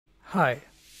Hi,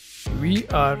 we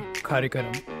are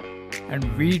KhariKaram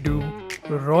and we do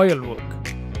royal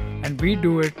work and we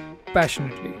do it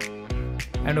passionately.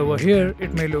 And over here,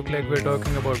 it may look like we're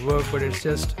talking about work, but it's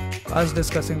just us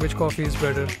discussing which coffee is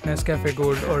better, Nescafe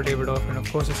Gold or Davidoff, and of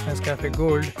course it's Nescafe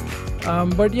Gold.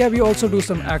 But yeah, we also do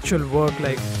some actual work,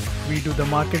 like we do the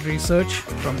market research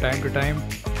from time to time,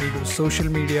 we do social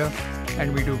media,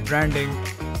 and we do branding,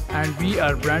 and we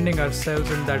are branding ourselves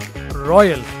in that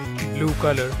royal blue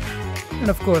color. And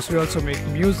of course, we also make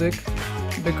music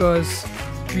because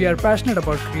we are passionate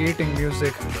about creating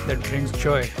music that brings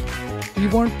joy. We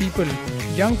want people,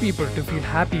 young people, to feel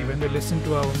happy when they listen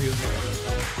to our music.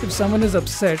 If someone is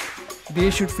upset,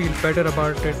 they should feel better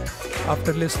about it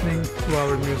after listening to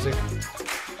our music.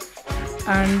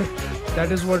 And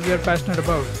that is what we are passionate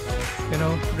about,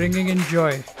 bringing in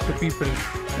joy to people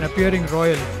and appearing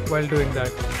royal while doing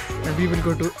that. And we will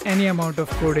go to any amount of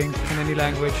coding in any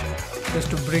language just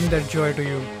to bring that joy to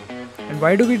you. And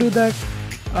why do we do that?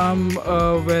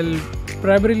 Well,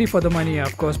 primarily for the money,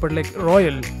 of course, but like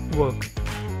royal work.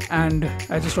 And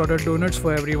I just ordered donuts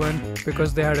for everyone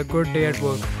because they had a good day at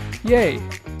work. Yay!